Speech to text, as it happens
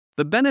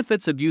The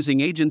benefits of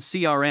using Agent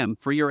CRM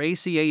for your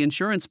ACA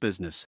insurance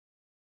business.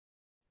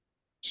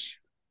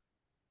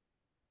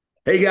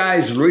 Hey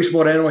guys, Luis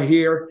Moreno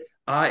here.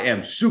 I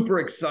am super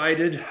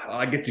excited.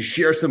 I get to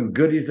share some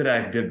goodies that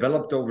I've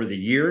developed over the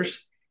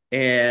years.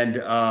 And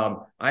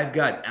I've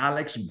got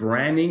Alex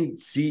Branning,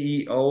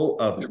 CEO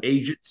of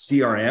Agent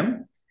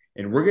CRM.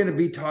 And we're going to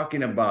be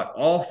talking about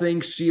all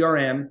things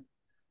CRM,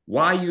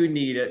 why you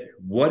need it,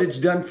 what it's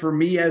done for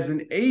me as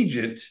an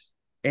agent,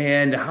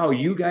 and how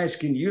you guys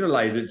can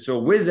utilize it. So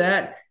with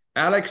that,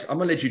 Alex, I'm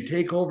going to let you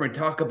take over and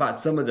talk about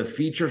some of the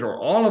features or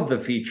all of the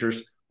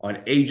features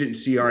on Agent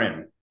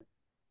CRM.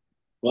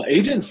 Well,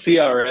 Agent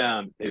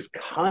CRM is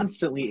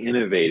constantly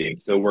innovating.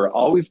 So we're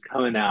always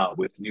coming out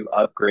with new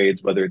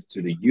upgrades, whether it's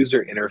to the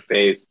user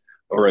interface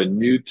or a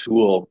new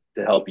tool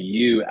to help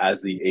you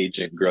as the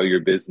agent grow your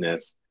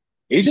business.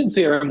 Agent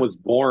CRM was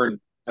born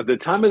at the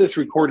time of this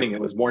recording. It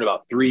was born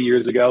about 3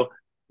 years ago.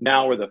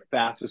 Now we're the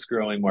fastest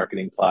growing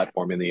marketing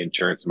platform in the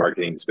insurance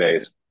marketing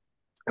space.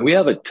 And we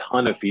have a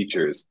ton of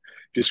features.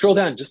 If you scroll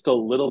down just a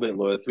little bit,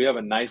 Louis, we have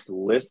a nice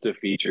list of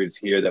features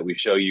here that we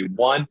show you.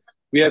 One,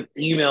 we have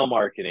email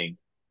marketing.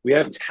 We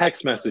have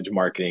text message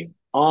marketing,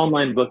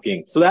 online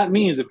booking. So that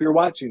means if you're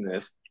watching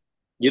this,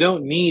 you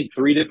don't need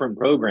 3 different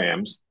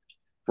programs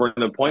for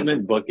an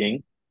appointment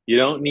booking. You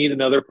don't need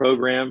another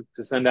program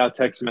to send out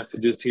text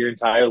messages to your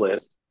entire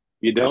list.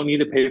 You don't need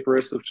to pay for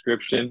a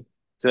subscription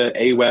to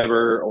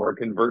Aweber or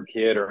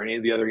ConvertKit or any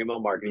of the other email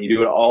marketing. You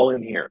do it all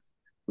in here.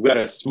 We've got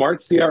a smart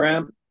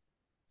CRM.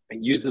 It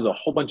uses a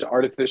whole bunch of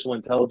artificial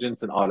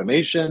intelligence and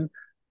automation.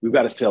 We've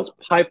got a sales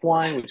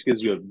pipeline, which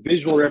gives you a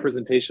visual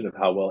representation of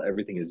how well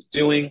everything is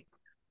doing.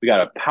 We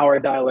got a power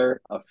dialer,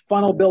 a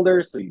funnel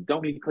builder, so you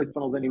don't need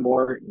ClickFunnels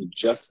anymore. You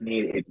just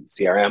need Agent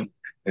CRM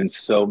and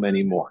so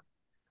many more.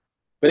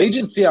 But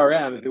Agent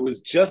CRM, if it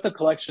was just a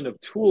collection of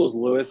tools,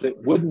 Louis, it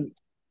wouldn't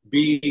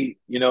be,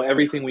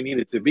 everything we need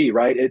it to be,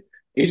 right?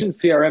 Agent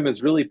CRM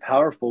is really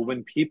powerful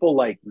when people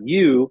like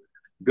you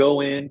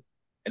go in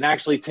and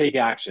actually take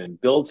action,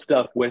 build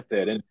stuff with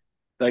it. And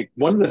like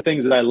one of the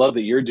things that I love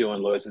that you're doing,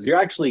 Louis, is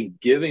you're actually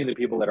giving the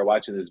people that are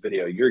watching this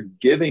video, you're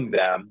giving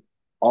them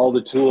all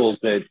the tools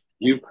that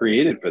you've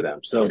created for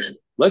them. So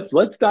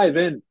let's dive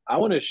in. I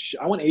want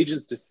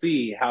agents to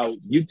see how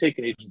you've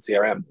taken Agent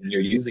CRM and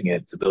you're using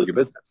it to build your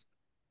business.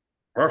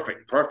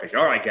 Perfect.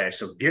 All right, guys.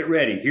 So get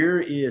ready. Here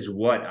is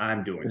what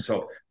I'm doing.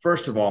 So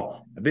first of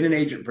all, I've been an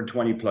agent for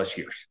 20 plus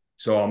years.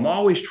 So I'm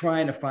always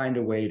trying to find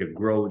a way to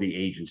grow the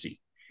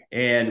agency.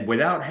 And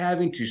without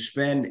having to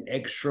spend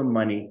extra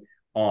money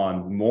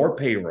on more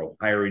payroll,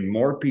 hiring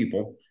more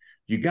people,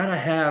 you got to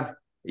have,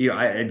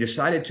 I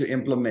decided to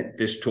implement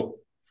this tool.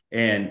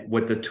 And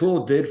what the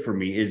tool did for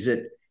me is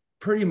it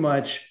pretty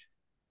much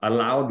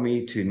allowed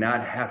me to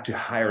not have to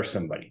hire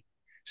somebody.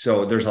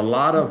 So there's a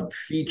lot of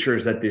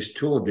features that this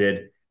tool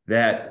did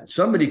that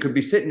somebody could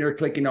be sitting there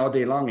clicking all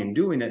day long and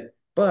doing it.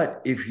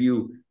 But if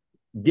you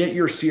get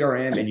your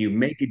CRM and you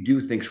make it do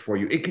things for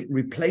you, it can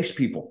replace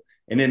people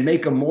and then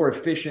make them more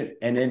efficient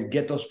and then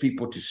get those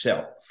people to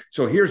sell.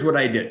 So here's what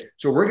I did.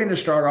 So we're going to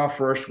start off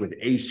first with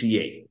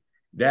ACA.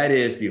 That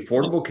is the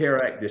Affordable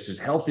Care Act. This is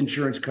health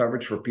insurance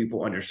coverage for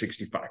people under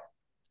 65.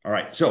 All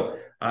right. So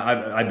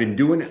I've been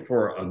doing it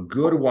for a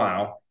good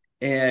while.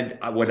 And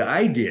what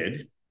I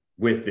did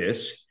with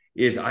this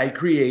is I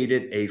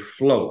created a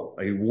flow,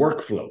 a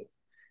workflow.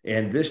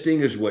 And this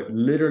thing is what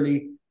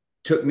literally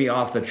took me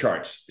off the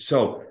charts.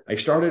 So I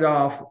started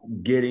off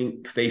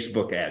getting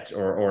Facebook ads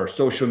or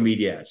social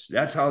media ads.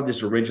 That's how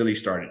this originally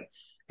started.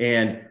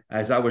 And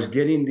as I was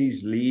getting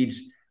these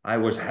leads, I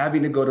was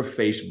having to go to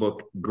Facebook,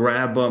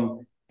 grab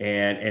them.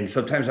 And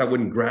sometimes I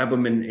wouldn't grab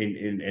them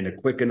in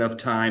a quick enough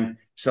time.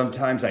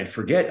 Sometimes I'd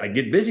forget. I'd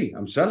get busy.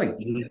 I'm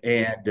selling.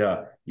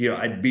 And,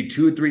 I'd be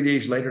 2 or 3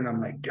 days later and I'm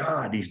like,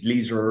 God, these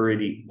leads are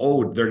already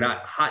old. They're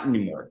not hot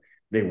anymore.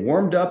 They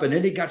warmed up and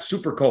then they got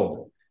super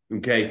cold.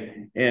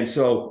 Okay. And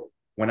so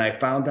when I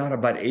found out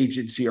about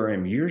Agent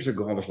CRM years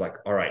ago, I was like,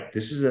 all right,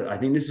 I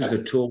think this is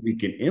a tool we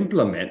can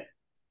implement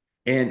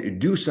and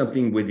do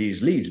something with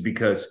these leads,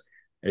 because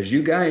as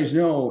you guys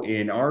know,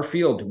 in our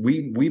field,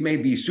 we may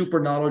be super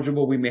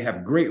knowledgeable. We may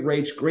have great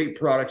rates, great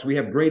products. We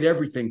have great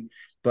everything.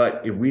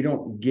 But if we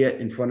don't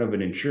get in front of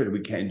an insured, we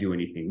can't do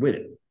anything with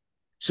it.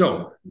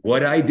 So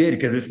what I did,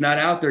 because it's not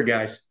out there,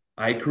 guys,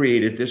 I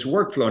created this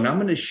workflow. And I'm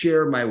going to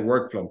share my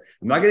workflow.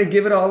 I'm not going to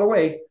give it all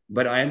away,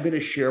 but I am going to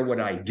share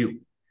what I do.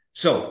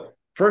 So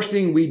first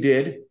thing we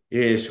did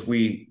is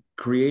we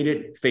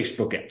created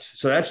Facebook ads.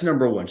 So that's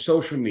number one,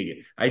 social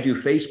media. I do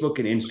Facebook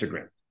and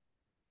Instagram.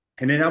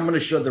 And then I'm going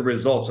to show the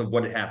results of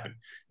what happened.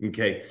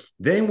 Okay.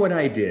 Then what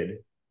I did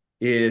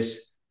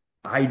is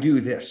I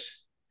do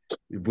this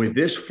with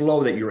this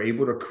flow that you're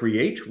able to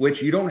create,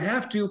 which you don't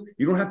have to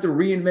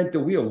reinvent the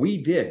wheel.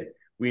 We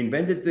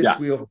invented this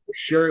wheel,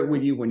 share it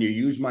with you when you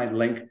use my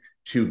link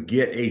to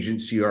get Agent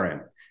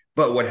CRM.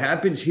 But what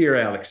happens here,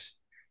 Alex,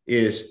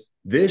 is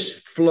this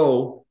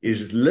flow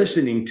is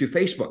listening to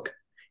Facebook.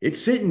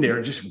 It's sitting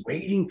there just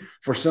waiting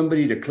for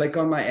somebody to click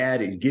on my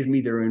ad and give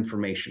me their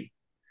information.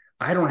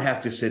 I don't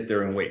have to sit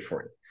there and wait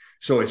for it.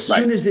 So as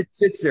Right. soon as it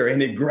sits there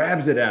and it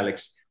grabs it,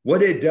 Alex,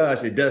 what it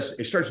does,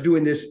 it starts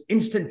doing this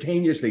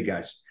instantaneously,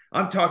 guys.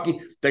 I'm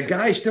talking, the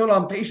guy's still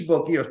on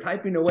Facebook,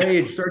 typing away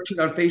and searching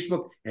on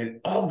Facebook, and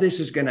all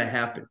this is going to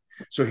happen.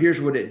 So here's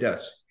what it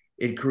does.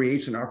 It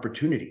creates an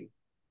opportunity.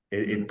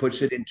 It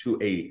puts it into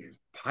a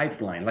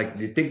pipeline. Like,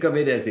 you think of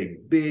it as a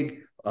big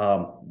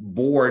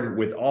board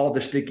with all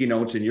the sticky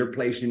notes, and you're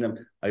placing them,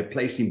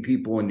 placing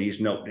people in these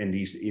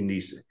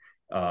visuals.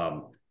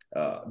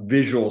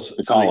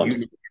 The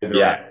columns.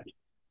 Yeah.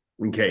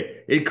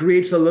 Okay. It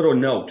creates a little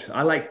note.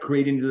 I like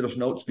creating those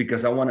notes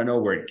because I want to know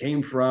where it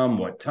came from,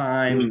 what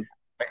time,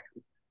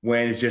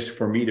 when it's just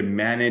for me to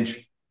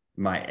manage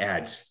my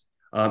ads.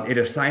 It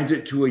assigns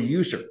it to a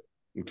user.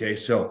 Okay.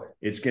 So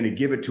it's going to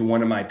give it to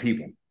one of my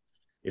people.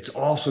 It's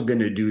also going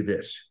to do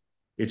this.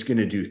 It's going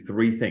to do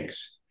three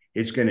things.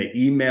 It's going to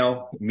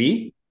email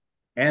me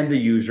and the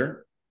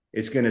user.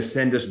 It's going to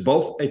send us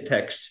both a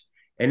text.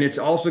 And it's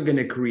also going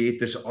to create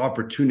this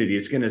opportunity.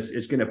 It's going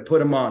to put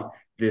them on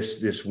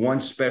this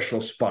one special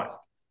spot.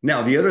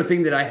 Now, the other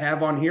thing that I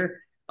have on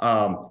here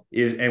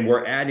is, and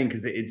we're adding,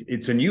 because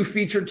it's a new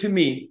feature to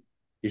me,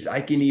 is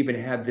I can even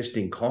have this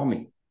thing call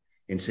me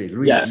and say,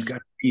 Luis, you got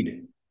to feed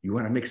it. You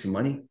want to make some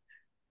money?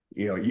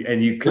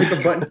 And you click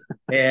a button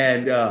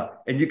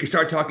and you can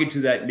start talking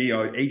to that,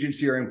 agent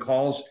CRM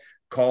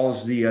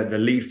calls the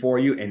lead for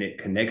you, and it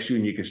connects you,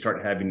 and you can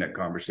start having that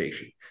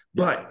conversation.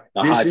 But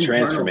the hot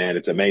transfer, man,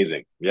 it's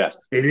amazing. Yes,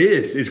 it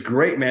is. It's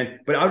great, man.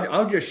 But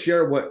I'll just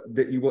share what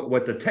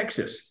the text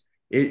is.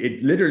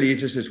 It literally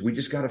just says, we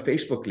just got a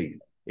Facebook lead.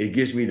 It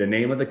gives me the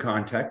name of the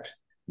contact,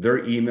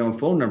 their email and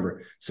phone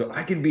number. So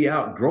I can be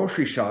out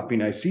grocery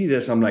shopping. I see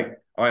this. I'm like,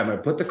 all right, I'm going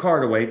to put the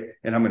card away,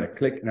 and I'm going to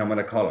click, and I'm going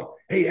to call them.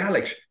 Hey,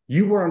 Alex,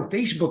 you were on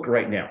Facebook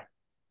right now.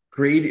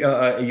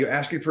 You're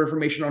asking for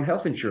information on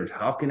health insurance.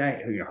 How can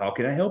I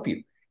help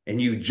you? And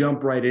you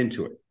jump right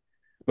into it.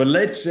 But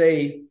let's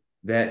say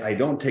that I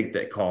don't take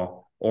that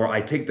call, or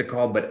I take the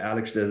call, but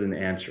Alex doesn't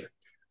answer.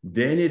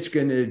 Then it's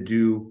going to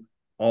do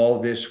all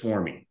this for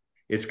me.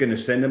 It's going to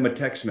send him a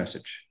text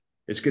message.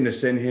 It's going to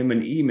send him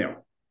an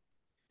email.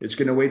 It's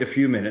going to wait a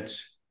few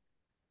minutes.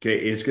 Okay.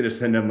 It's going to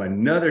send him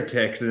another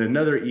text and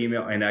another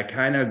email. And I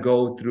kind of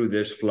go through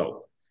this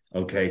flow.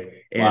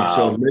 Okay. And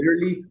so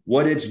literally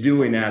what it's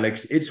doing,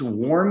 Alex, it's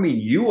warming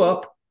you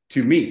up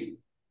to me.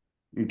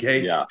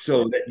 Okay. Yeah.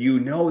 So that you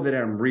know that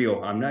I'm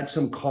real. I'm not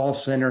some call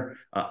center.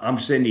 I'm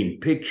sending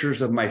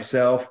pictures of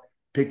myself,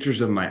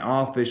 pictures of my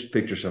office,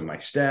 pictures of my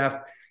staff.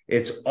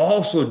 It's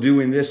also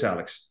doing this,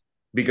 Alex,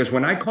 because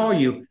when I call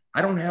you,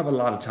 I don't have a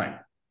lot of time.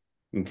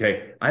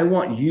 Okay. I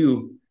want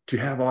you to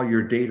have all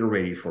your data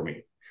ready for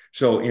me.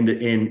 So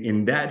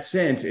in that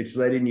sense, it's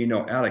letting you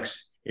know,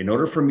 Alex, in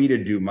order for me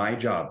to do my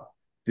job,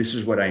 this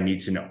is what I need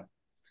to know.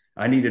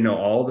 I need to know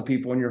all the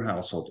people in your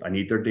household. I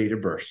need their date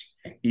of birth,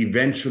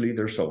 eventually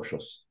their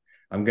socials.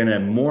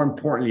 More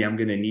importantly, I'm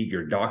going to need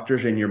your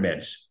doctors and your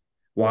meds.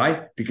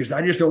 Why? Because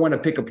I just don't want to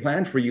pick a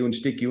plan for you and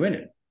stick you in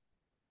it.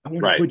 I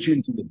want to put you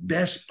into the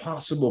best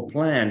possible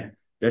plan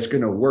that's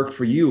going to work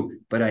for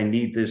you, but I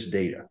need this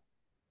data.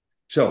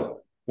 So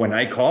when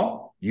I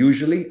call,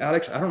 usually,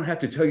 Alex, I don't have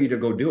to tell you to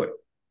go do it.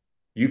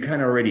 You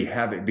kind of already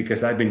have it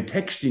because I've been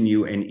texting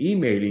you and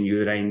emailing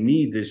you that I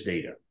need this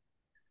data.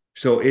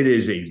 So it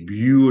is a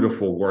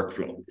beautiful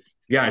workflow.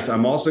 Guys,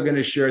 I'm also going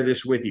to share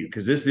this with you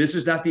because this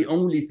is not the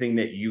only thing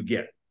that you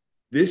get.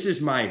 This is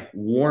my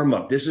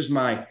warm-up. This is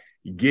my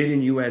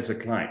getting you as a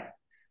client.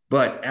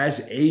 But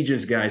as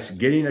agents, guys,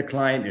 getting a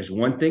client is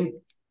one thing.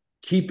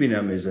 Keeping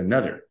them is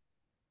another.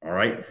 All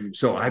right.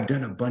 So I've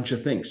done a bunch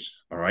of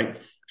things. All right.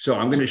 So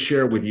I'm going to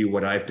share with you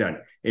what I've done.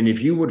 And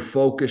if you would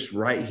focus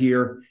right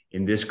here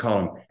in this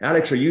column.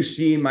 Alex, are you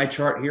seeing my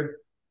chart here?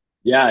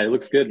 Yeah, it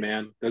looks good,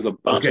 man. There's a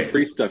bunch of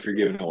free stuff you're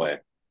giving away.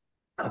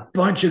 A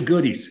bunch of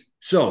goodies.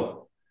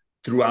 So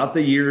throughout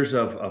the years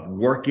of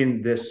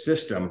working this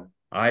system,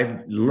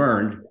 I've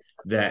learned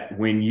that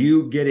when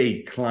you get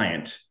a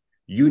client,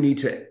 you need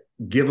to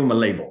give them a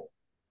label.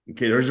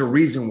 Okay, there's a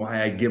reason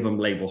why I give them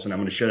labels, and I'm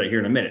going to share that here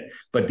in a minute.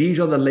 But these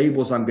are the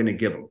labels I'm going to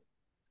give them.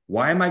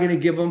 Why am I going to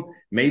give them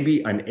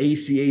maybe an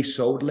ACA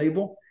sold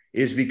label?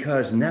 Is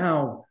because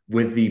now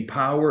with the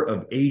power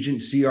of Agent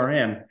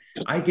CRM,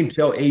 I can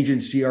tell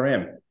Agent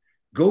CRM,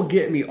 go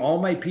get me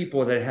all my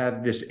people that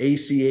have this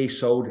ACA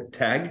sold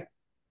tag,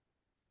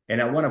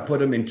 and I want to put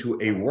them into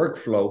a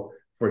workflow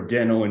for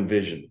dental and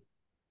vision.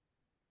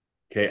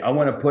 Okay, I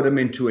want to put them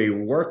into a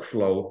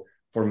workflow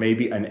for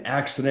maybe an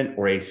accident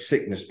or a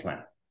sickness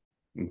plan.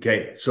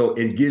 Okay, so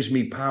it gives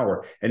me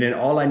power. And then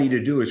all I need to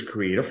do is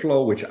create a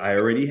flow, which I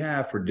already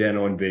have for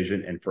dental and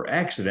vision and for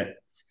accident,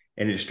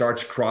 and it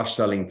starts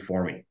cross-selling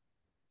for me.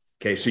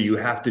 Okay, so you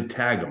have to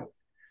tag them.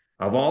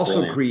 I've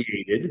also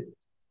created,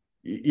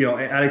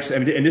 Alex,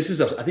 and this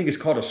is, I think it's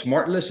called a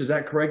smart list. Is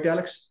that correct,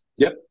 Alex?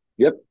 Yep.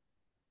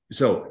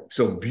 So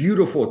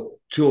beautiful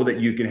tool that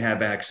you can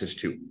have access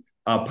to.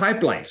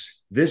 Pipelines.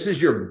 This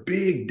is your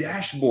big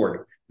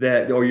dashboard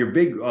or your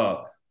big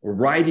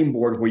writing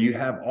board where you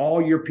have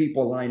all your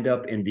people lined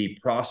up in the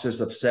process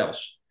of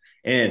sales.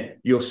 And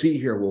you'll see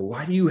here, well,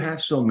 why do you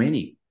have so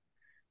many?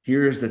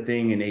 Here's the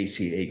thing in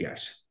ACA,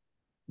 guys.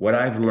 What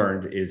I've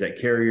learned is that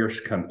carriers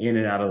come in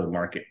and out of the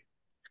market.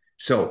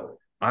 So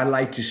I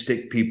like to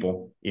stick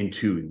people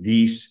into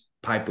these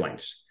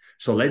pipelines.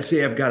 So let's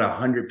say I've got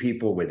 100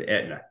 people with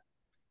Aetna.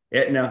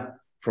 Aetna,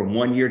 from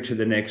one year to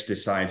the next,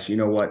 decides, you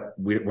know what,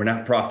 we're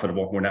not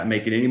profitable. We're not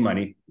making any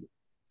money.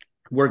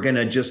 We're going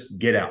to just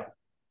get out.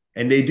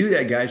 And they do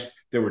that, guys.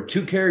 There were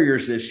 2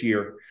 carriers this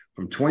year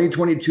from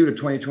 2022 to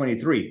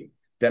 2023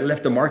 that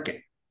left the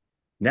market.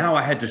 Now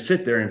I had to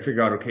sit there and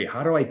figure out, okay,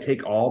 how do I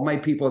take all my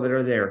people that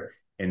are there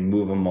and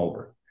move them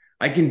over?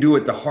 I can do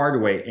it the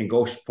hard way and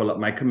go pull up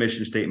my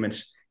commission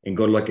statements and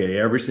go look at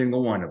every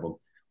single one of them.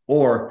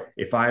 Or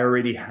if I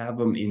already have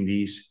them in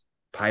these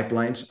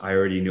pipelines, I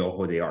already know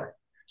who they are.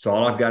 So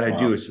all I've got to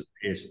do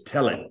is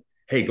tell it,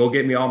 hey, go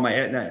get me all my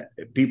Aetna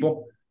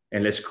people,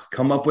 and let's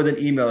come up with an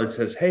email that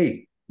says,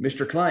 hey,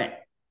 Mr. Client,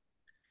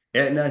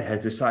 Aetna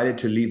has decided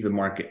to leave the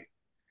market,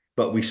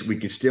 but we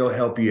can still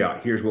help you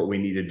out. Here's what we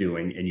need to do.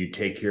 And you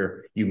take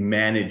care, you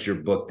manage your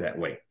book that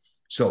way.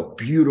 So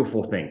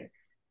beautiful thing.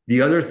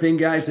 The other thing,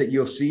 guys, that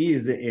you'll see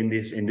is that in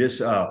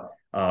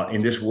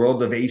this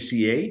world of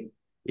ACA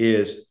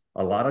is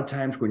a lot of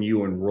times when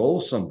you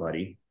enroll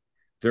somebody,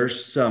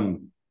 there's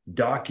some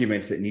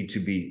documents that need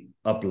to be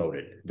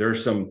uploaded.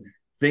 There's some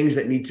things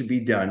that need to be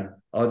done.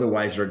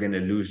 Otherwise, they're going to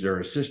lose their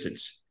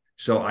assistance.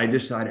 So I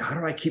decided, how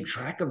do I keep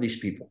track of these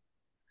people?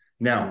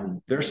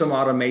 Now, there's some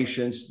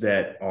automations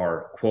that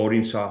our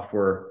quoting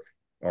software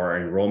or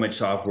enrollment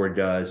software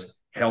does.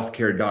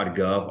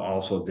 Healthcare.gov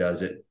also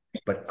does it,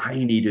 but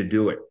I need to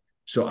do it.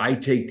 So I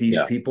take these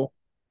people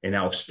and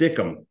I'll stick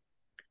them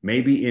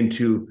maybe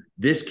into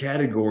this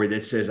category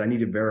that says I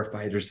need to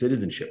verify their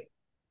citizenship.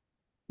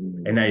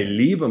 And I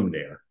leave them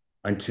there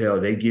until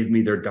they give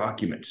me their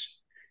documents.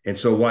 And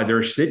so while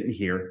they're sitting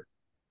here,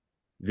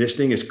 this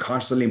thing is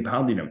constantly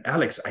pounding them.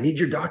 Alex, I need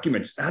your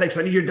documents. Alex,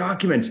 I need your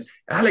documents.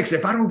 Alex,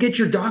 if I don't get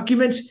your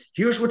documents,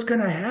 here's what's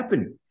going to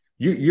happen.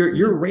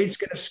 Your rate's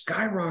going to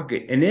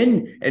skyrocket. And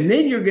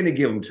then you're going to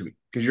give them to me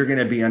because you're going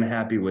to be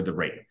unhappy with the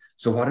rate.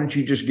 So why don't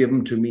you just give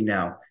them to me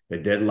now? The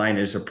deadline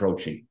is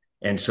approaching.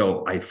 And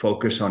so I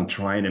focus on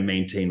trying to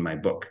maintain my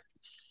book.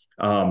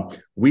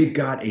 We've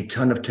got a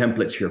ton of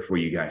templates here for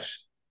you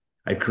guys.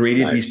 I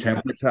created these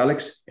templates,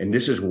 Alex, and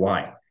this is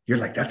why. You're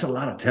like, that's a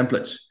lot of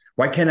templates.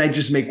 Why can't I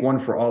just make one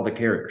for all the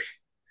carriers?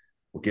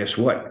 Well, guess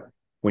what?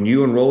 When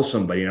you enroll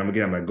somebody, and I'm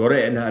going to go to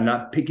Aetna, I'm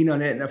not picking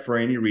on Aetna for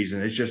any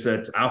reason. It's just that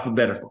it's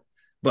alphabetical.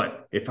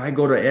 But if I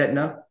go to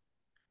Aetna,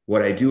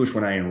 what I do is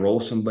when I enroll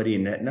somebody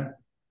in Aetna,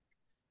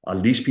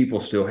 these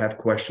people still have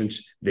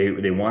questions.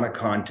 They want to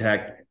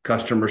contact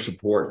customer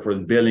support for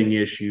the billing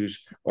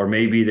issues, or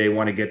maybe they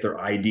want to get their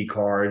ID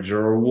cards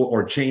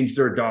or change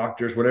their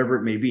doctors, whatever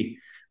it may be.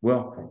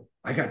 Well,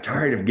 I got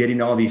tired of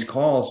getting all these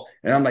calls,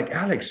 and I'm like,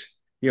 Alex,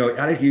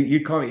 Alex,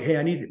 you call me,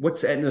 hey,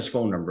 what's Aetna's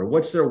phone number?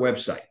 What's their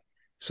website?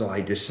 So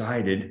I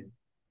decided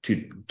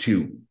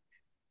to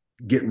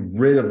get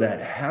rid of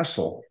that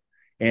hassle.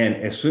 And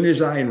as soon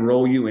as I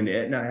enroll you in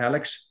Aetna,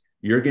 Alex,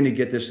 you're going to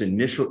get this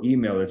initial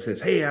email that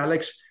says, hey,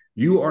 Alex,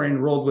 you are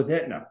enrolled with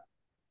Aetna.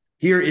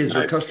 Here is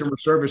their customer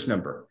service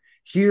number.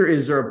 Here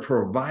is their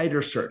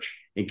provider search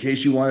in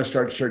case you want to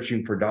start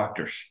searching for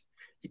doctors.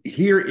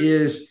 Here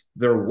is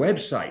their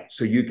website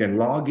so you can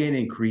log in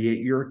and create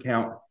your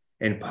account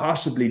and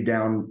possibly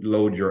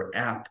download your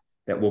app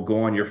that will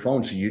go on your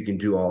phone so you can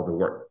do all the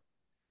work.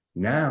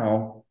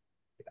 Now,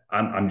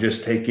 I'm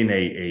just taking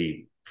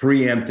a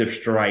preemptive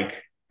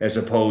strike as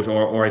opposed,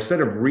 or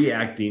instead of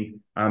reacting,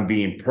 I'm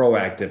being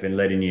proactive and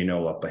letting you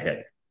know up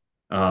ahead.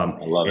 I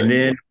love it. And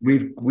then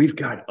we've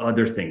got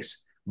other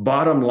things.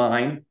 Bottom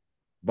line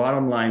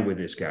with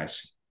this,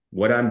 guys,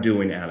 what I'm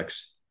doing,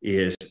 Alex,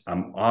 is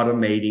I'm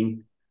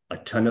automating a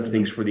ton of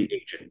things for the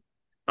agent.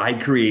 I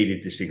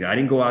created this thing. I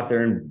didn't go out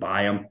there and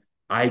buy them.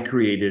 I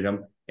created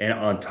them. And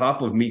on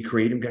top of me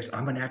creating them, guys,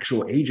 I'm an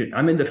actual agent.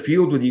 I'm in the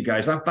field with you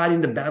guys. I'm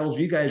fighting the battles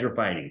you guys are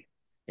fighting.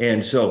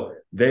 And so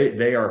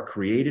they are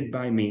created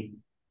by me,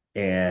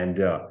 and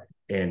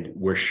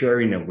we're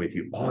sharing them with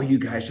you. All you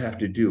guys have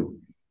to do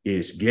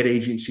is get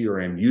Agent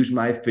CRM, use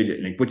my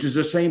affiliate link, which is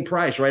the same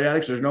price, right,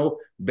 Alex? There's no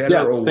better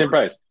or worse. Same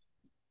price.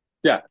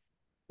 Yeah.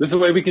 This is a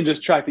way we can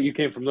just track that you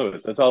came from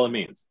Lewis. That's all it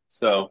means.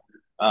 So,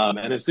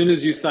 and as soon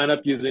as you sign up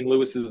using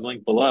Lewis's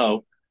link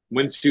below,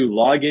 once you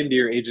log into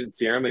your Agent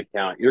CRM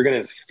account, you're going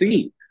to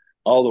see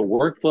all the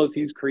workflows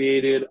he's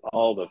created,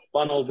 all the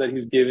funnels that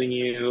he's giving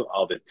you,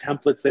 all the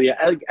templates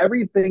that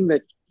everything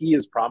that he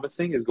is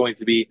promising is going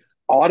to be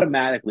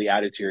automatically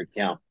added to your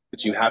account,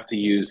 but you have to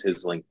use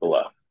his link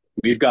below.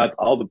 We've got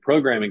all the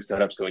programming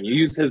set up. So when you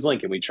use his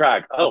link and we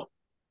track, oh,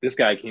 this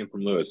guy came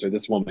from Lewis or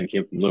this woman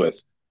came from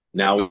Lewis.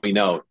 Now we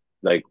know,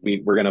 like,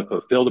 we're going to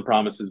fulfill the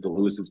promises that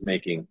Lewis is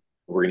making.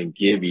 We're going to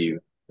give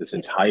you this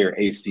entire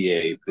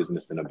ACA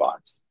business in a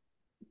box.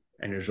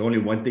 And there's only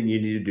one thing you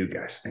need to do,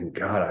 guys. And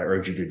God, I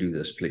urge you to do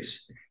this,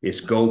 please.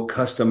 Is go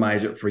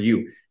customize it for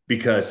you.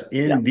 Because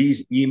in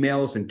these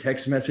emails and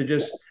text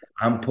messages,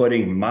 I'm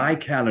putting my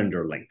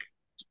calendar link.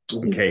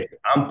 Okay.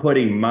 I'm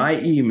putting my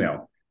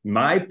email,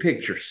 my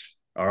pictures,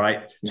 All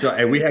right. So,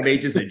 and we have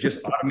agents that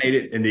just automate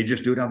it and they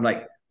just do it. I'm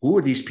like, who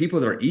are these people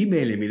that are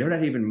emailing me? They're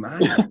not even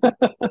mine.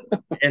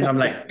 And I'm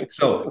like,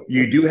 so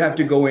you do have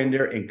to go in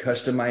there and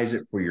customize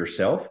it for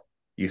yourself.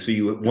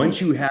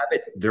 Once you have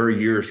it, they're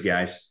yours,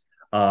 guys.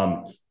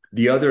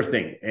 The other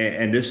thing,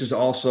 and this is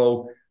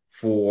also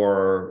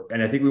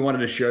and I think we wanted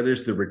to share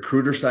this, the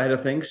recruiter side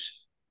of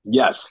things.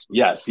 Yes.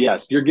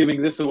 You're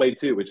giving this away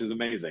too, which is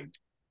amazing.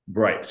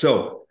 Right.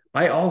 So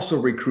I also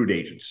recruit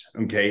agents.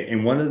 Okay.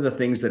 And one of the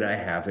things that I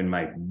have in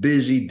my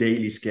busy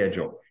daily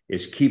schedule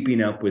is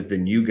keeping up with the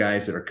new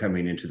guys that are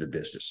coming into the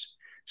business.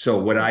 So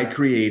what I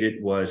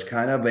created was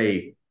kind of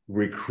a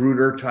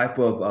recruiter type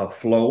of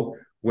flow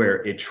where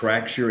it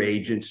tracks your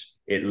agents.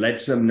 It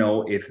lets them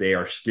know if they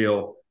are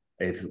still,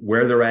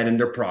 where they're at in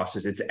their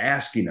process. It's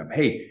asking them,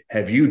 hey,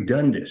 have you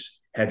done this?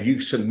 Have you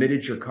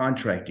submitted your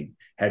contracting?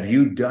 Have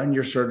you done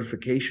your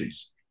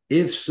certifications?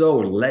 If so,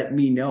 let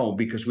me know,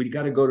 because we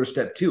got to go to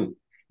step 2.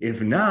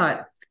 If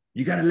not,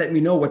 you got to let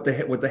me know what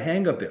the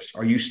hang up is.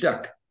 Are you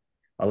stuck?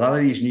 A lot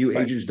of these new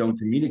agents don't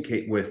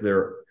communicate with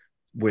their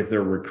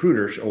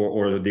recruiters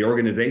or the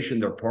organization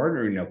they're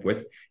partnering up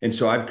with. And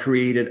so I've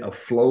created a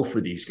flow for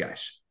these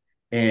guys.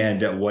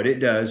 And what it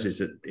does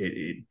is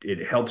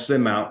it helps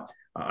them out.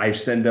 I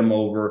send them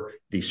over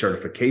the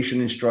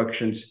certification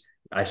instructions.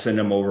 I send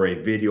them over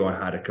a video on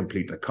how to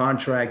complete the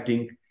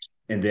contracting.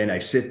 And then I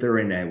sit there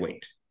and I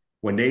wait.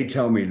 When they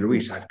tell me,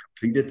 Luis, I've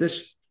completed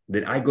this,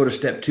 then I go to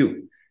step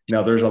 2.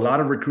 Now, there's a lot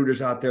of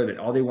recruiters out there that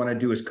all they want to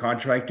do is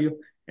contract you,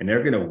 and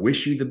they're going to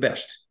wish you the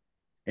best.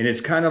 And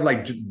it's kind of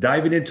like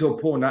diving into a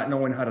pool, not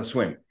knowing how to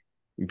swim.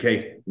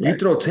 Okay. You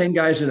throw 10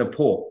 guys in a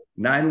pool,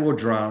 9 will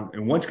drown,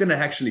 and one's going to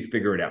actually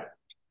figure it out.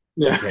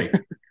 Yeah. Okay.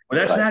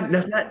 Well, that's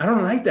not, I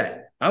don't like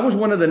that. I was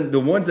one of the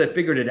ones that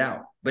figured it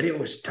out, but it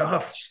was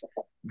tough.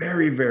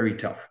 Very, very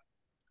tough.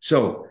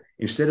 So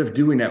instead of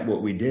doing that,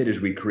 what we did is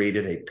we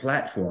created a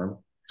platform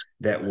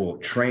that will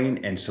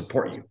train and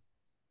support you.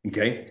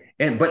 Okay.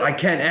 But I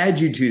can't add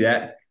you to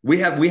that. We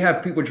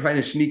have people trying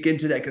to sneak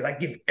into that because I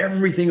give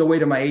everything away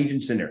to my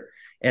agents in there.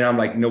 And I'm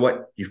like, you know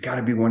what? You've got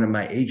to be one of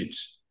my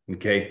agents.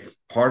 Okay.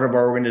 Part of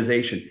our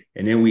organization.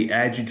 And then we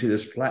add you to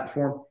this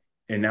platform.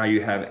 And now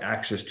you have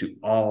access to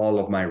all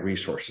of my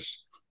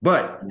resources.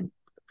 But the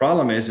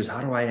problem is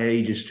how do I add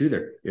agents to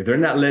there? If they're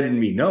not letting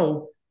me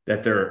know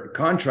that they're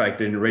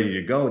contracted and ready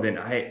to go, then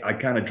I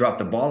kind of drop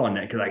the ball on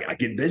that because I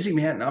get busy,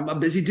 man. I'm a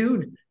busy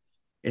dude.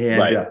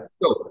 And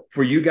so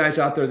for you guys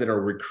out there that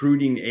are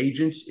recruiting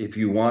agents, if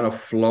you want to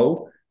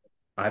flow,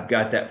 I've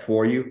got that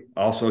for you.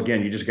 Also,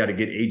 again, you just got to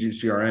get Agent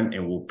CRM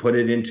and we'll put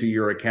it into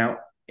your account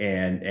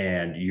and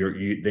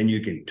then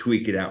you can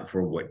tweak it out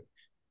for what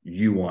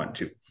you want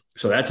to.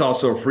 So that's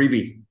also a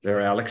freebie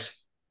there,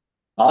 Alex.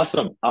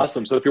 Awesome.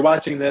 So if you're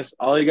watching this,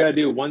 all you got to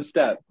do, one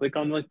step, click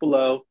on the link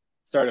below,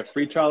 start a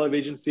free trial of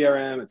Agent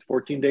CRM. It's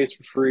 14 days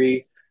for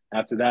free.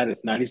 After that,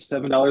 it's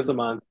 $97 a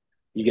month.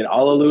 You get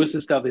all of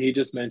Lewis's stuff that he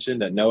just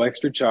mentioned at no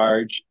extra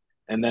charge.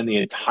 And then the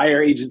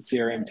entire Agent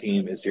CRM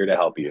team is here to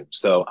help you.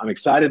 So I'm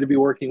excited to be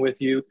working with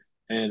you.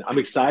 And I'm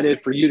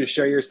excited for you to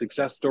share your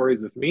success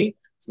stories with me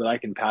so that I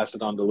can pass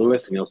it on to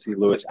Lewis. And you'll see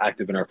Lewis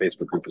active in our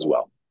Facebook group as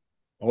well.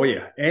 Oh,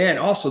 yeah. And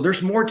also,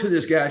 there's more to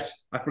this, guys.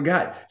 I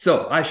forgot.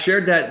 So I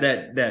shared that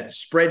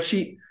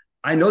spreadsheet.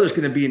 I know there's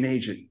going to be an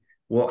agent.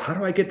 Well, how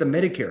do I get the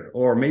Medicare?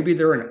 Or maybe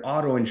they're an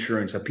auto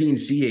insurance, a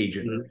P&C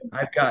agent.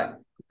 Mm-hmm.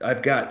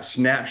 I've got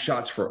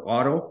snapshots for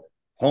auto,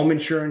 home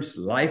insurance,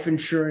 life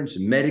insurance,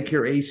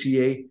 Medicare,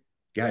 ACA.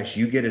 Guys,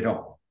 you get it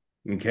all.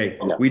 Okay.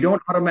 Yeah. We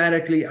don't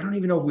automatically, I don't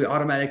even know if we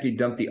automatically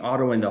dump the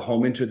auto and the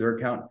home into their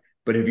account.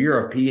 But if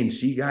you're a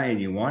P&C guy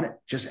and you want it,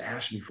 just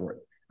ask me for it.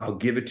 I'll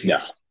give it to you.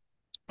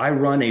 I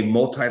run a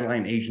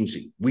multi-line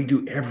agency. We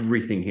do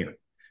everything here.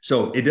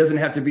 So it doesn't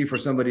have to be for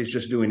somebody who's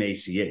just doing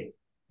ACA.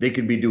 They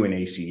could be doing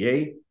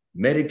ACA,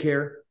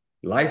 Medicare,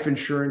 life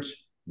insurance,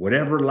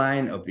 whatever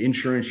line of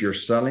insurance you're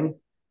selling.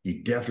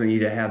 You definitely need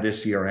to have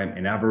this CRM.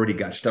 And I've already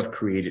got stuff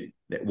created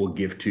that we'll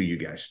give to you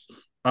guys.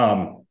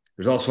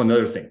 There's also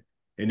another thing,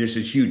 and this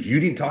is huge.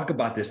 You didn't talk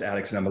about this,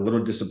 Alex, and I'm a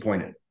little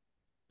disappointed.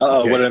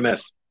 Okay. What did I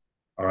miss?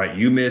 All right.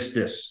 You missed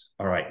this.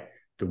 All right.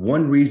 The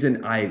one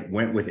reason I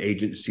went with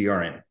Agent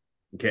CRM.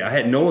 Okay, I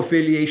had no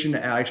affiliation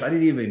to Alex. I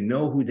didn't even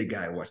know who the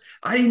guy was.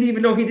 I didn't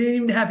even know he didn't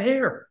even have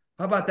hair.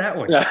 How about that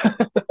one?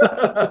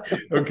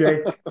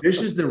 Okay,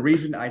 this is the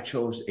reason I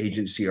chose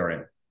Agent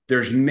CRM.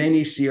 There's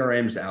many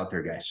CRMs out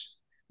there, guys.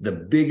 The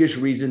biggest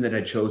reason that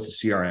I chose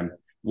the CRM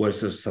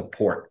was the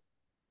support.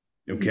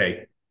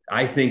 Okay,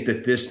 I think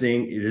that this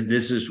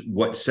is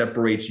what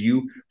separates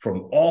you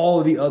from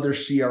all the other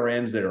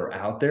CRMs that are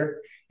out there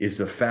is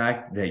the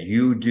fact that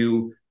you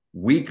do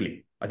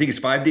weekly. I think it's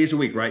 5 days a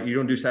week, right? You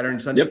don't do Saturday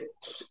and Sunday? Yep.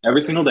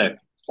 Every single day.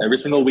 Every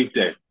single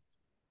weekday.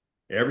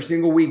 Every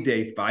single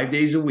weekday, 5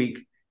 days a week,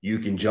 you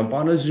can jump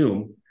on a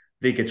Zoom.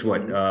 I think it's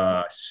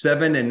what,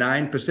 7 and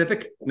 9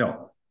 Pacific?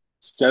 No.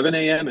 7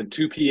 a.m. and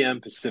 2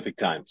 p.m. Pacific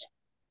time.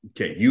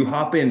 Okay. You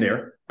hop in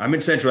there. I'm in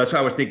Central. That's why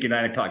I was thinking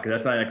 9 o'clock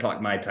because that's 9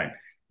 o'clock my time.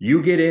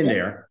 You get in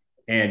there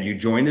and you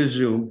join a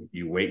Zoom,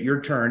 you wait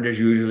your turn. There's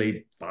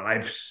usually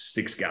 5,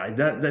 6 guys.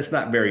 That's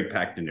not very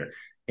packed in there.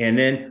 And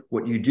then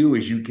what you do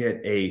is you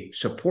get a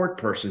support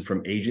person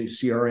from Agent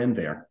CRM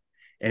there.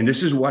 And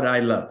this is what I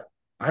love.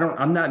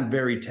 I'm not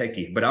very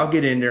techie, but I'll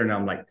get in there and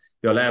I'm like,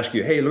 they'll ask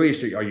you, hey,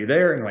 Luis, are you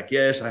there? And I'm like,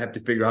 yes, I have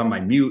to figure out my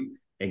mute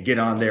and get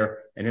on there.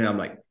 And then I'm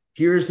like,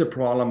 here's the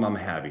problem I'm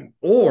having.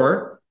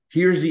 Or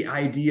here's the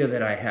idea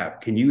that I have.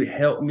 Can you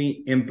help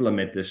me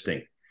implement this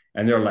thing?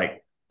 And they're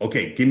like,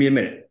 okay, give me a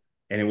minute.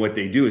 And then what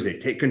they do is they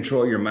take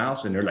control of your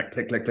mouse and they're like,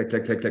 click, click, click,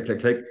 click, click, click, click,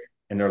 click.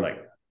 And they're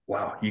like,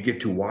 wow, you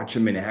get to watch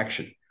them in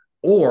action.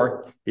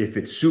 Or if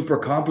it's super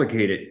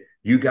complicated,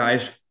 you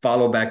guys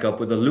follow back up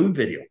with a Loom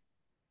video.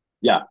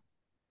 Yeah.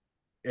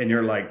 And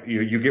you're like,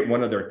 you get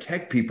one of their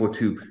tech people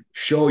to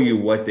show you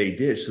what they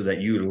did so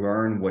that you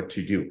learn what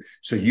to do.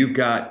 So you've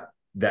got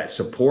that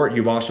support.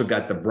 You've also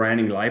got the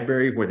branding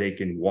library where they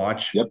can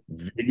watch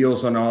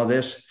videos on all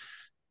this.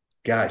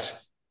 Guys,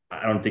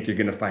 I don't think you're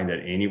going to find that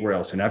anywhere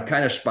else. And I've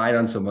kind of spied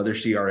on some other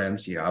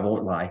CRMs. Yeah, I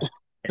won't lie.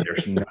 And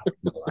there's nothing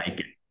like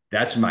it.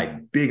 That's my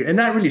big, and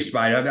not really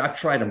spied. I've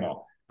tried them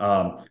all.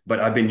 But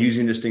I've been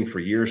using this thing for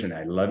years and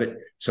I love it.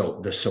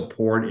 So the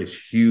support is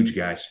huge,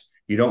 guys.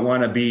 You don't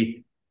want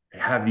to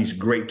have these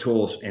great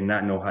tools and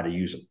not know how to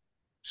use them.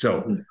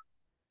 So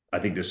I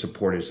think the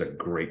support is a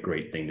great,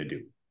 great thing to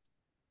do.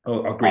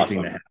 A great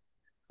thing to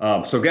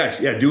have. So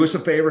guys, yeah, do us a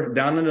favor.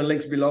 Down in the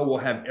links below, we'll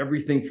have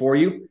everything for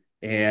you.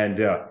 And,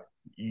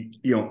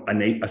 you know,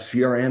 a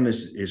CRM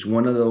is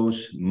one of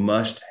those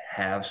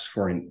must-haves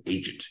for an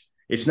agent.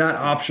 It's not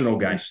optional,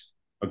 guys.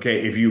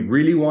 Okay, if you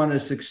really want to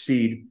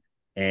succeed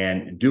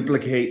and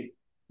duplicate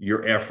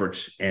your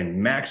efforts and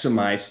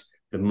maximize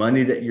the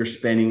money that you're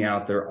spending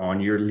out there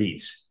on your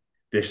leads,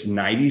 this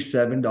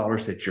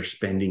 $97 that you're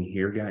spending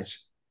here,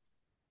 guys,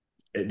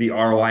 the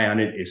ROI on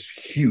it is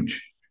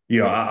huge.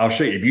 You know, I'll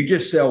show you. If you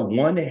just sell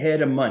one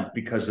head a month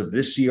because of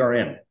this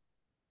CRM,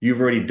 you've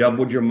already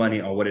doubled your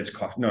money on what it's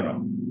cost.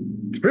 No,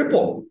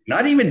 triple,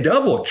 not even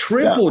double,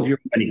 tripled your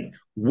money.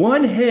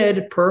 One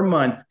head per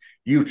month,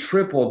 you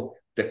tripled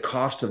the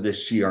cost of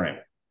this CRM.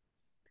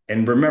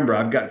 And remember,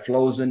 I've got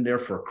flows in there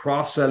for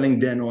cross-selling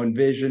dental and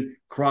vision,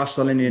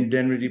 cross-selling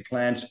indemnity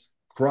plans,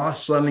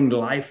 cross-selling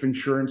life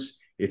insurance.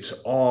 It's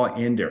all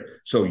in there.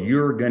 So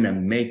you're going to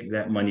make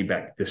that money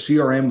back. The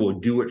CRM will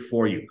do it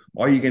for you.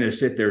 All you're going to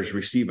sit there is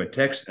receive a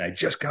text. And I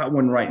just got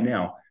one right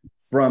now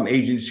from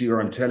Agent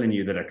CRM telling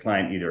you that a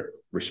client either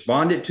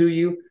responded to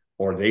you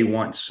or they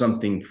want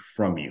something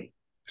from you.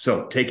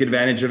 So take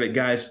advantage of it,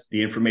 guys.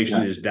 The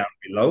information is down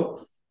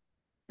below.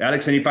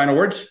 Alex, any final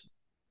words?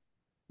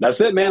 That's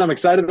it, man. I'm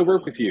excited to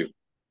work with you.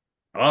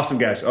 Awesome,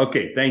 guys.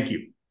 Okay, thank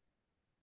you.